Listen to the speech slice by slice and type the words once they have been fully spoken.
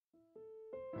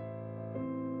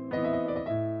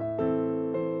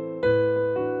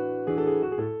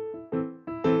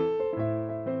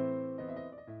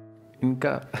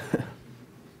इनका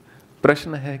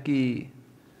प्रश्न है कि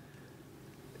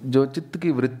जो चित्त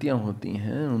की वृत्तियां होती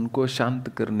हैं उनको शांत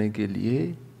करने के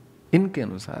लिए इनके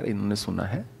अनुसार इन्होंने सुना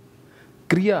है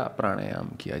क्रिया प्राणायाम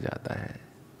किया जाता है।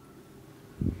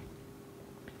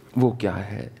 वो क्या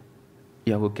है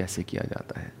या वो कैसे किया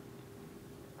जाता है?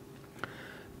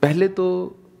 पहले तो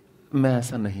मैं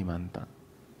ऐसा नहीं मानता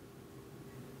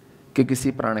कि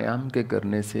किसी प्राणायाम के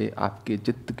करने से आपके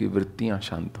चित्त की वृत्तियां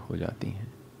शांत हो जाती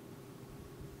हैं।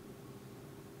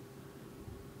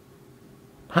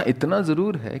 हाँ, इतना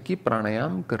जरूर है कि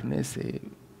प्राणायाम करने से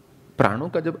प्राणों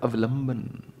का जब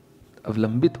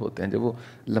अवलंबित होते हैं, जब वो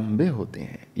लंबे होते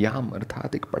हैं, याम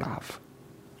अर्थात एक पड़ाव,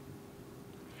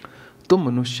 तो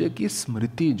मनुष्य की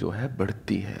स्मृति जो है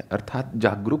बढ़ती है, अर्थात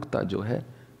जागरूकता जो है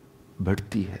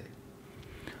बढ़ती है,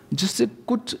 जिससे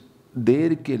कुछ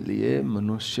देर के लिए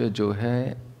मनुष्य जो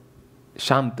है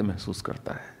शांत महसूस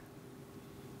करता है।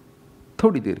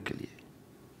 थोड़ी देर के लिए,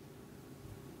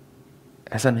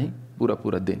 ऐसा नहीं पूरा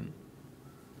पूरा दिन,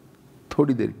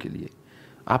 थोड़ी देर के लिए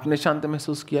आपने शांत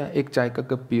महसूस किया, एक चाय का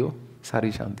कप पियो,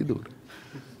 सारी शांति दूर,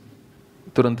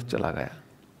 तुरंत चला गया।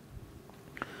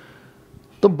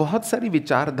 तो बहुत सारी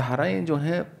विचारधाराएं जो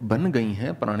हैं बन गई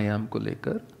हैं प्राणायाम को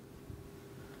लेकर,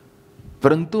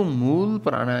 परंतु मूल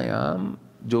प्राणायाम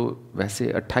जो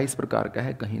वैसे 28 प्रकार का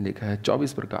है, कहीं लिखा है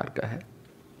 24 प्रकार का है।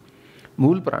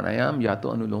 मूल प्राणायाम या तो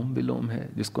अनुलोम विलोम है,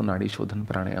 जिसको नाड़ी शोधन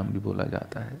प्राणायाम भी बोला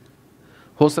जाता है।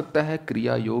 हो सकता है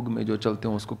क्रिया योग में जो चलते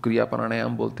हो उसको क्रिया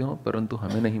प्राणायाम बोलते हो, परंतु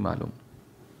हमें नहीं मालूम।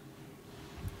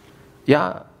 या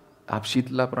आप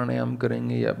शीतला प्राणायाम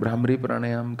करेंगे या भ्रामरी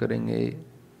प्राणायाम करेंगे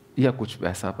या कुछ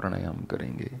वैसा प्राणायाम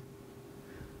करेंगे,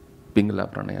 पिंगला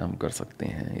प्राणायाम कर सकते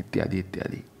हैं, इत्यादि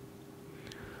इत्यादि।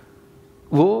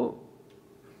 वो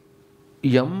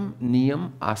यम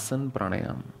नियम आसन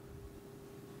प्राणायाम,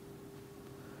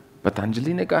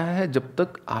 पतंजलि ने कहा है जब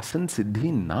तक आसन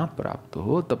सिद्धि ना प्राप्त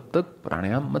हो तब तक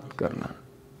प्राणायाम मत करना,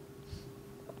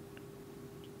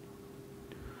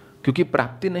 क्योंकि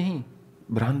प्राप्ति नहीं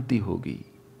भ्रांति होगी,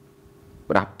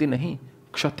 प्राप्ति नहीं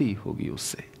क्षति होगी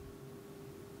उससे।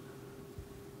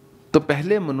 तो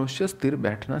पहले मनुष्य स्थिर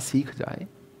बैठना सीख जाए,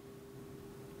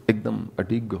 एकदम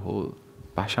अडिग हो,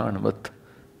 पाषाणवत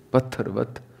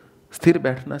पत्थरवत स्थिर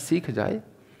बैठना सीख जाए,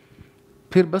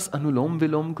 फिर बस अनुलोम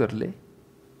विलोम कर ले,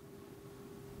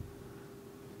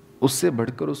 उससे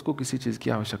बढ़कर उसको किसी चीज की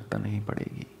आवश्यकता नहीं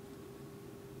पड़ेगी।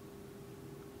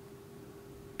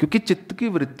 क्योंकि चित्त की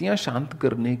वृत्तियां शांत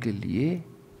करने के लिए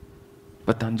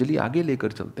पतंजलि आगे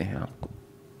लेकर चलते हैं आपको।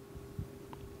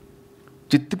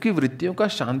 चित्त की वृत्तियों का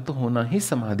शांत होना ही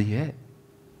समाधि है।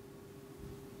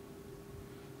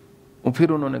 और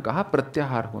फिर उन्होंने कहा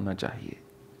प्रत्याहार होना चाहिए,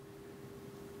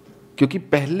 क्योंकि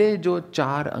पहले जो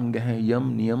 4 अंग हैं, यम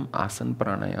नियम आसन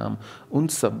प्राणायाम, उन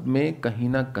सब में कहीं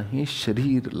ना कहीं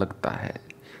शरीर लगता है।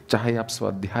 चाहे आप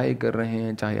स्वाध्याय कर रहे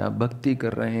हैं, चाहे आप भक्ति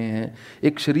कर रहे हैं,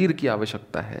 एक शरीर की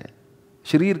आवश्यकता है,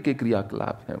 शरीर के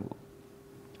क्रियाकलाप हैं वो।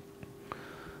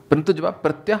 परंतु जब आप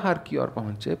प्रत्याहार की ओर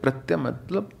पहुंचे, प्रत्यय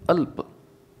मतलब अल्प,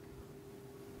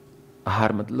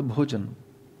 आहार मतलब भोजन,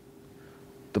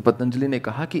 तो पतंजलि ने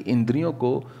कहा कि इंद्रियों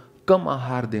को कम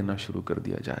आहार देना शुरू कर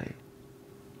दिया जाए।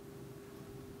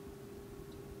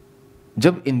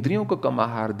 जब इंद्रियों को कम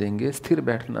आहार देंगे, स्थिर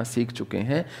बैठना सीख चुके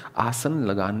हैं, आसन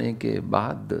लगाने के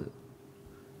बाद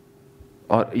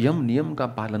और यम नियम का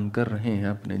पालन कर रहे हैं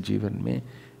अपने जीवन में,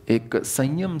 एक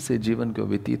संयम से जीवन को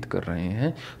व्यतीत कर रहे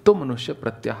हैं, तो मनुष्य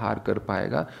प्रत्याहार कर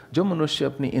पाएगा। जो मनुष्य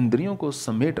अपनी इंद्रियों को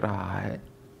समेट रहा है,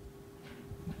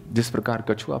 जिस प्रकार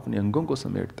कछुआ अपने अंगों को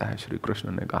समेटता है, श्री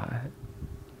कृष्ण ने कहा है,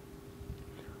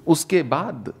 उसके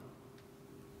बाद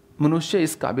मनुष्य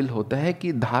इस काबिल होता है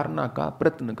कि धारणा का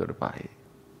प्रयत्न कर पाए,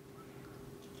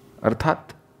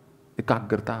 अर्थात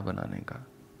एकाग्रता बनाने का।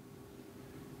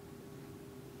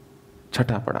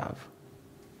 छठा पड़ाव,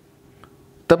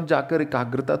 तब जाकर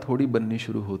एकाग्रता थोड़ी बननी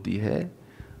शुरू होती है।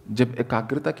 जब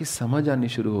एकाग्रता की समझ आनी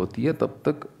शुरू होती है, तब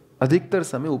तक अधिकतर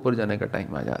समय ऊपर जाने का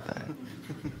टाइम आ जाता है।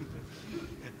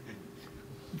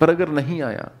 पर अगर नहीं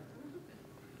आया,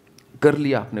 कर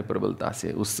लिया आपने प्रबलता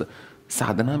से, उस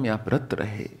साधना में आप रत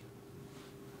रहे,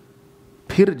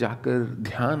 फिर जाकर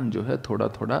ध्यान जो है थोड़ा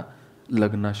थोड़ा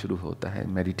लगना शुरू होता है,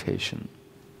 मेडिटेशन।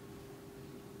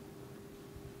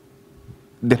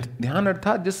 ध्यान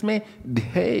अर्थात जिसमें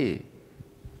ध्येय,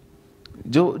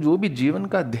 जो भी जीवन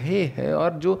का ध्येय है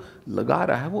और जो लगा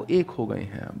रहा है, वो एक हो गए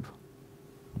हैं। अब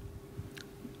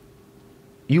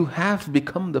you have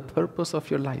become the purpose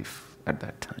of your life at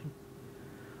that time.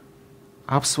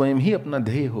 आप स्वयं ही अपना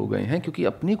ध्येय हो गए हैं, क्योंकि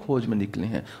अपनी खोज में निकले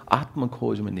हैं, आत्म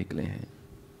खोज में निकले हैं।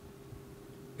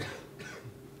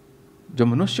 जो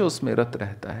मनुष्य उसमें रत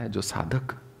रहता है, जो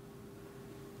साधक,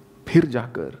 फिर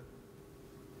जाकर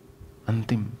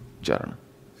अंतिम चरण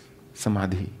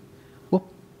समाधि वो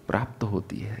प्राप्त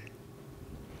होती है।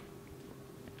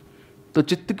 तो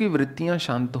चित्त की वृत्तियां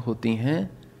शांत होती हैं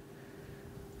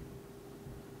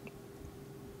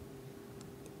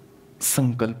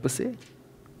संकल्प से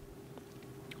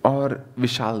और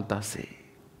विशालता से।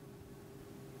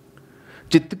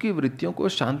 चित्त की वृत्तियों को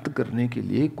शांत करने के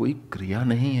लिए कोई क्रिया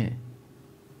नहीं है।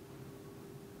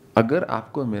 अगर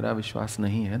आपको मेरा विश्वास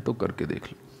नहीं है तो करके देख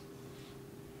लो,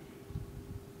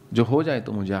 जो हो जाए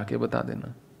तो मुझे आके बता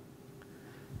देना।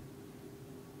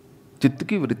 चित्त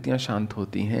की वृत्तियां शांत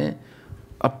होती हैं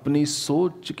अपनी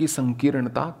सोच की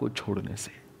संकीर्णता को छोड़ने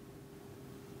से।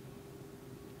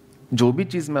 जो भी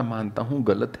चीज मैं मानता हूं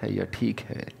गलत है या ठीक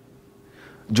है,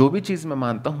 जो भी चीज मैं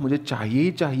मानता हूं मुझे चाहिए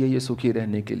ही चाहिए ये सुखी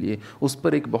रहने के लिए, उस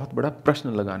पर एक बहुत बड़ा प्रश्न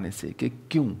लगाने से कि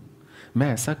क्यों, मैं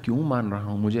ऐसा क्यों मान रहा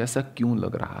हूं, मुझे ऐसा क्यों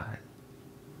लग रहा है।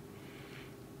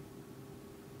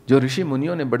 जो ऋषि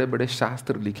मुनियों ने बड़े बड़े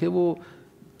शास्त्र लिखे वो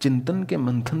चिंतन के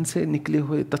मंथन से निकले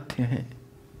हुए तथ्य हैं।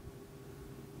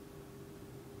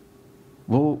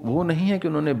 वो नहीं है कि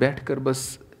उन्होंने बैठकर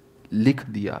बस लिख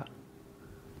दिया।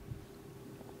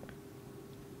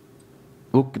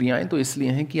 वो क्रियाएं तो इसलिए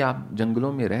हैं कि आप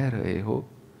जंगलों में रह रहे हो,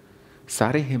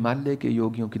 सारे हिमालय के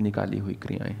योगियों की निकाली हुई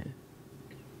क्रियाएं हैं।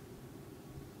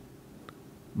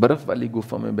 बर्फ वाली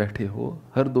गुफा में बैठे हो,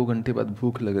 हर 2 घंटे बाद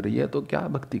भूख लग रही है, तो क्या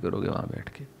भक्ति करोगे वहां बैठ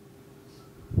के?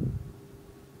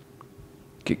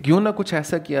 कि क्यों ना कुछ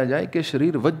ऐसा किया जाए कि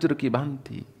शरीर वज्र की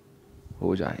भांति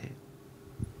हो जाए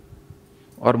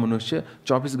और मनुष्य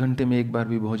 24 घंटे में एक बार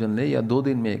भी भोजन ले, या 2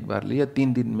 दिन में एक बार ले, या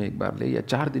 3 दिन में एक बार ले, या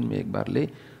 4 दिन में एक बार ले,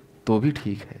 तो भी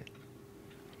ठीक है।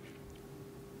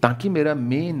 ताकि मेरा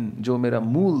जो मेरा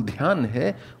मूल ध्यान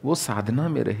है वो साधना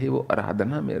में रहे, वो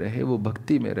आराधना में रहे, वो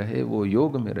भक्ति में रहे, वो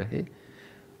योग में रहे,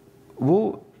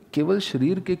 वो केवल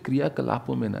शरीर के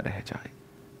क्रियाकलापों में न रह जाए।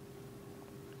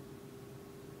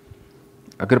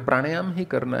 अगर प्राणायाम ही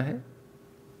करना है,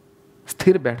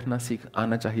 स्थिर बैठना सीख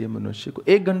आना चाहिए मनुष्य को।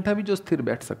 1 घंटा भी जो स्थिर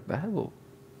बैठ सकता है वो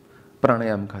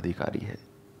प्राणायाम का अधिकारी है।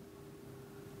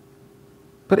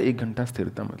 पर 1 घंटा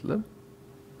स्थिरता मतलब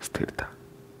स्थिरता,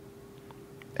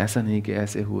 ऐसा नहीं कि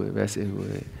ऐसे हुए वैसे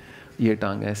हुए, ये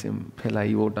टांग ऐसे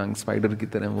फैलाई, वो टांग स्पाइडर की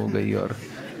तरह हो गई और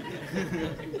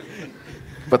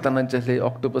पता न चले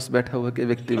ऑक्टोपस बैठा हुआ कि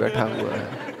व्यक्ति बैठा हुआ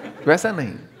है, वैसा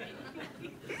नहीं।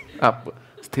 आप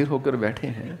स्थिर होकर बैठे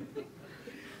हैं,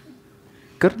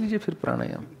 कर लीजिए फिर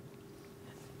प्राणायाम।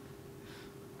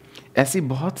 ऐसी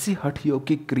बहुत सी हठ योग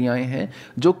की क्रियाएं हैं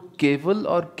जो केवल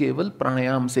और केवल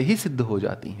प्राणायाम से ही सिद्ध हो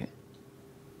जाती हैं।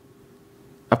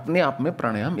 अपने आप में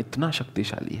प्राणायाम इतना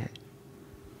शक्तिशाली है,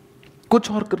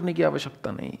 कुछ और करने की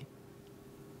आवश्यकता नहीं।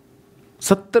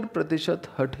 70%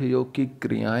 हठ योग की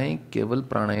क्रियाएं केवल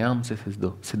प्राणायाम से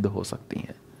सिद्ध हो सकती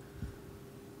हैं।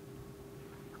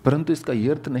 परंतु इसका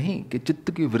यह अर्थ नहीं कि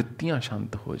चित्त की वृत्तियां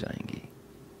शांत हो जाएंगी।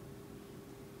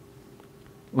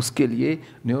 उसके लिए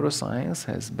neuroscience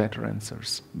has better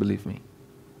answers, believe me.